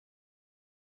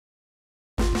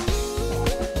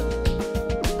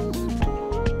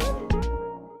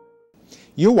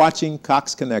You're watching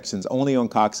Cox Connections only on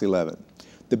Cox 11.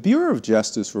 The Bureau of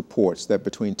Justice reports that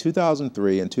between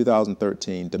 2003 and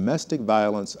 2013, domestic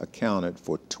violence accounted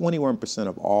for 21%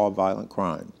 of all violent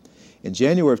crime. In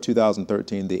January of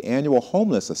 2013, the annual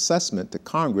homeless assessment to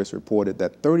Congress reported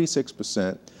that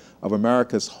 36% of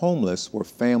America's homeless were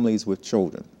families with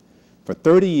children. For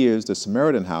 30 years, the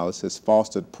Samaritan House has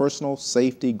fostered personal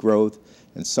safety, growth,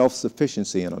 and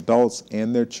self-sufficiency in adults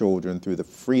and their children through the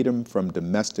freedom from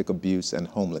domestic abuse and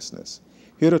homelessness.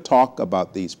 Here to talk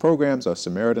about these programs are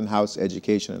Samaritan House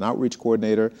Education and Outreach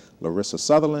Coordinator Larissa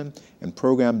Sutherland and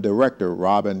Program Director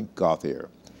Robin Gauthier.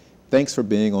 Thanks for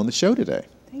being on the show today.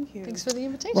 Thank you. Thanks for the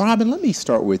invitation. Robin, let me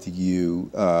start with you.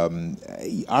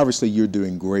 Obviously, you're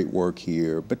doing great work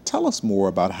here, but tell us more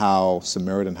about how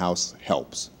Samaritan House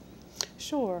helps.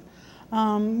 Sure.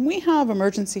 We have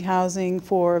emergency housing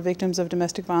for victims of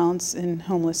domestic violence in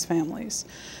homeless families.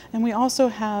 And we also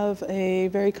have a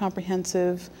very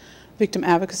comprehensive victim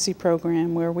advocacy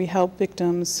program where we help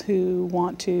victims who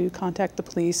want to contact the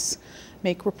police,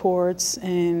 make reports,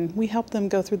 and we help them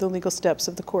go through the legal steps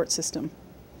of the court system.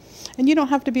 And you don't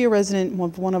have to be a resident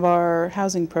of one of our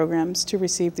housing programs to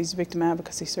receive these victim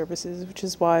advocacy services, which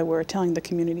is why we're telling the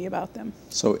community about them.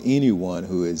 So anyone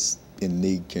who is in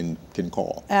need can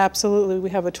call? Absolutely.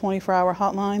 We have a 24-hour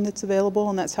hotline that's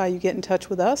available, and that's how you get in touch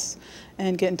with us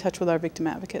and get in touch with our victim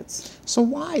advocates. So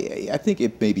why, I think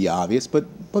it may be obvious, but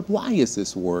why is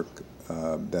this work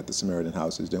that the Samaritan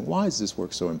House is doing, why is this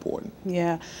work so important?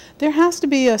 Yeah, there has to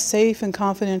be a safe and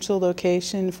confidential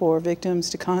location for victims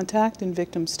to contact and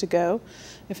victims to go.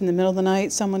 If in the middle of the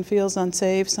night someone feels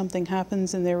unsafe, something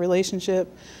happens in their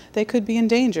relationship, they could be in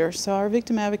danger. So our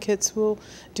victim advocates will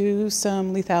do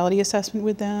some lethality assessment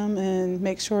with them and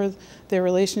make sure their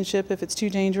relationship, if it's too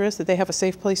dangerous, that they have a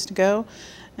safe place to go.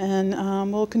 And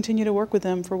we'll continue to work with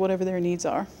them for whatever their needs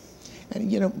are.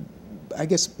 And you know, I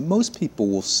guess most people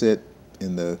will sit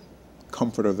in the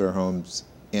comfort of their homes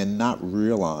and not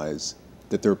realize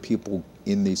that there are people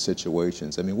in these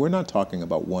situations. I mean, we're not talking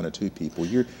about one or two people.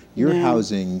 You're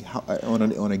housing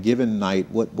on a given night.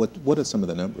 What are some of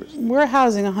the numbers? We're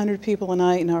housing 100 people a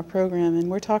night in our program, and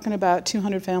we're talking about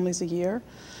 200 families a year.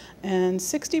 And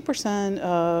 60%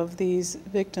 of these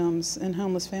victims in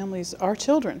homeless families are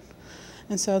children.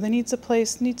 And so there needs to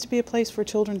be a place for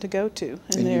children to go to.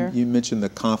 And you mentioned the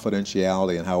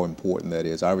confidentiality and how important that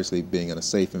is, obviously being in a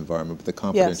safe environment, but the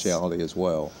confidentiality as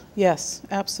well. Yes,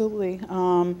 absolutely.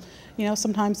 You know,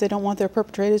 sometimes they don't want their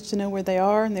perpetrators to know where they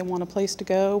are, and they want a place to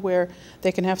go where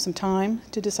they can have some time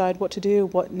to decide what to do,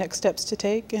 what next steps to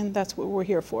take, and that's what we're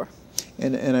here for.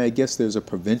 And I guess there's a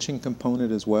prevention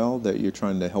component as well, that you're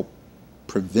trying to help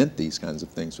prevent these kinds of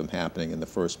things from happening in the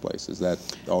first place. Is that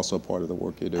also part of the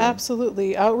work you're doing?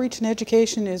 Absolutely. Outreach and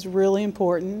education is really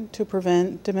important to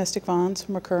prevent domestic violence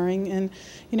from occurring. And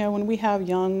you know, when we have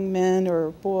young men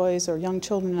or boys or young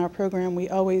children in our program, we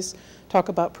always talk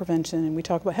about prevention and we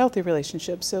talk about healthy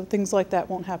relationships, so things like that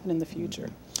won't happen in the future.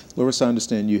 Larissa, I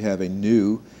understand you have a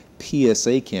new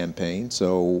PSA campaign,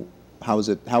 so how is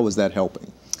that helping?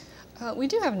 We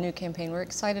do have a new campaign. We're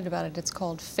excited about it. It's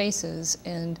called Faces,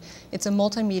 and it's a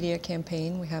multimedia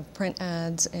campaign. We have print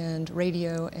ads and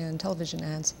radio and television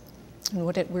ads. And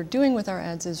what we're doing with our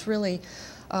ads is really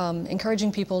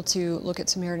encouraging people to look at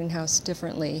Samaritan House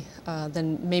differently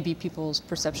than maybe people's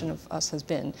perception of us has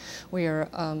been.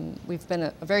 We've been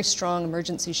a very strong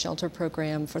emergency shelter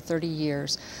program for 30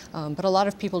 years, but a lot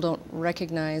of people don't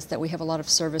recognize that we have a lot of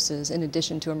services in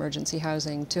addition to emergency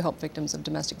housing to help victims of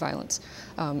domestic violence.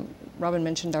 Robin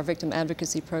mentioned our victim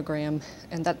advocacy program,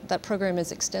 and that program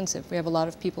is extensive. We have a lot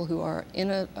of people who are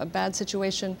in a bad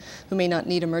situation, who may not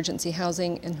need emergency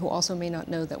housing, and who also may not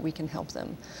know that we can help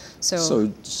them. So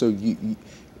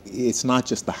it's not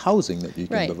just the housing that you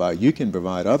can provide. You can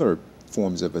provide other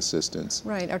forms of assistance.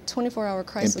 Right, our 24-hour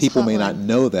crisis And people hotline. may not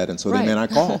know that, and so they may not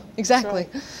call. Exactly.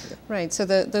 Right, so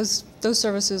those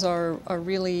services are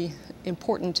really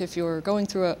important if you're going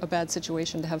through a bad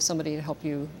situation, to have somebody to help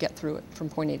you get through it from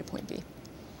point A to point B.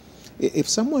 If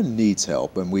someone needs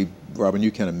help, and Robin,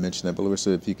 you kind of mentioned that, but Larissa,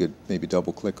 if you could maybe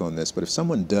double click on this, but if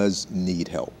someone does need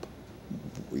help,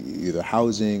 either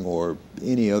housing or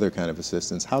any other kind of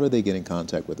assistance, how do they get in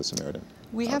contact with the Samaritan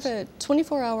We House? have a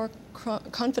 24-hour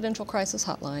confidential crisis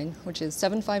hotline, which is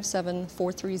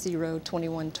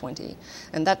 757-430-2120.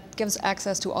 And that gives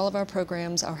access to all of our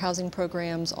programs, our housing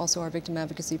programs, also our victim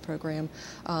advocacy program.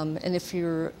 And if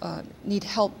you need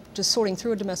help just sorting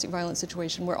through a domestic violence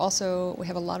situation, we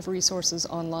have a lot of resources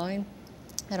online.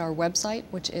 at our website,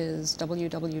 which is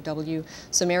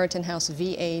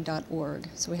www.samaritanhouseva.org.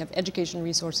 So we have education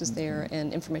resources there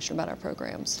and information about our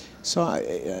programs. So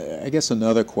I guess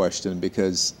another question,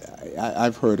 because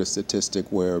I've heard a statistic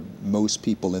where most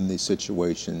people in these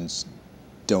situations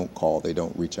don't call, they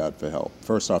don't reach out for help.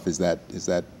 First off, is that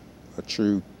a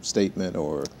true statement,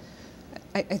 or?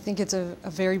 I think it's a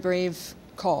very brave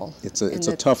call. It's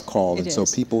a tough call, and so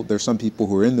there's some people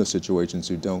who are in those situations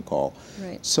who don't call.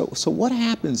 Right. So what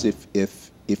happens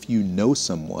if you know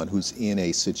someone who's in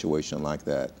a situation like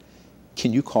that?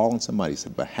 Can you call on somebody's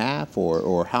behalf,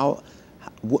 or how?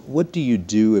 What do you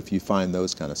do if you find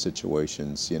those kind of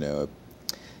situations? You know.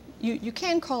 You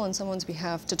can call on someone's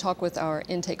behalf to talk with our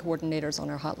intake coordinators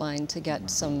on our hotline to get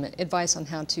some advice on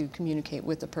how to communicate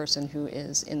with the person who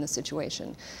is in the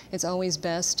situation. It's always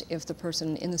best if the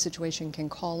person in the situation can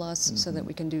call us so that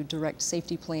we can do direct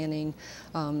safety planning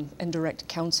and direct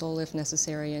counsel if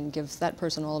necessary, and give that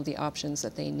person all of the options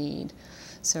that they need.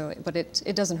 So, but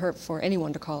it doesn't hurt for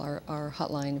anyone to call our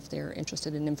hotline if they're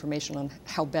interested in information on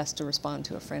how best to respond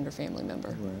to a friend or family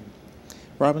member. Right.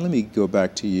 Robin, let me go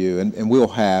back to you, and we'll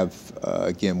have,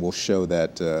 again, we'll show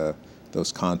that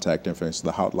those contact information,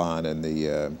 the hotline and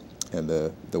the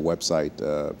website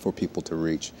for people to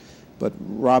reach. But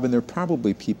Robin, there are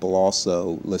probably people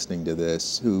also listening to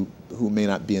this who may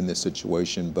not be in this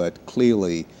situation, but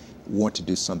clearly want to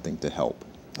do something to help.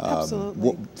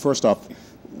 Absolutely. First off,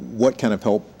 what kind of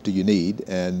help do you need,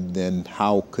 and then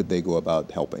how could they go about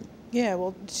helping? Yeah,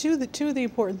 well, two of the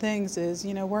important things is,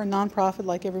 you know, we're a nonprofit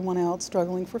like everyone else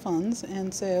struggling for funds,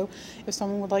 and so if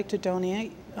someone would like to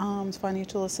donate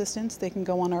financial assistance, they can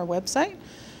go on our website,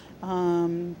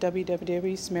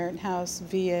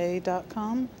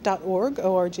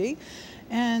 www.samaritanhouseva.org,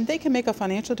 and they can make a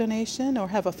financial donation or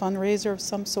have a fundraiser of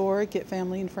some sort, get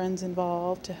family and friends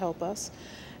involved to help us.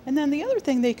 And then the other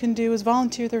thing they can do is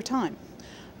volunteer their time.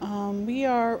 We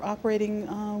are operating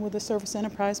with a service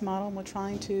enterprise model, and we're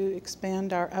trying to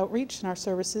expand our outreach and our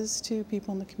services to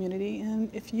people in the community. And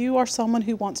if you are someone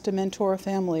who wants to mentor a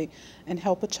family and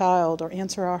help a child, or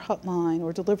answer our hotline,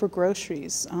 or deliver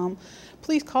groceries,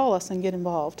 please call us and get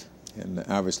involved. And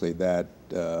obviously that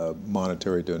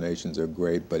monetary donations are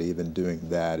great, but even doing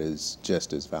that is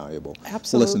just as valuable.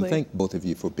 Absolutely. Well, listen, thank both of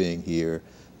you for being here,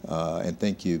 and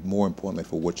thank you, more importantly,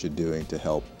 for what you're doing to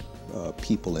help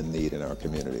people in need in our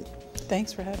community.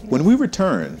 Thanks for having me. When we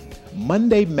return,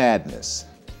 Monday Madness,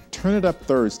 Turn It Up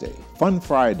Thursday, Fun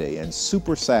Friday, and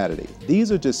Super Saturday.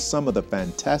 These are just some of the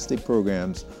fantastic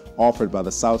programs offered by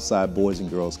the Southside Boys and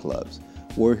Girls Clubs.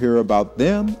 We'll hear about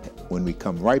them when we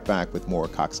come right back with more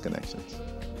Cox Connections.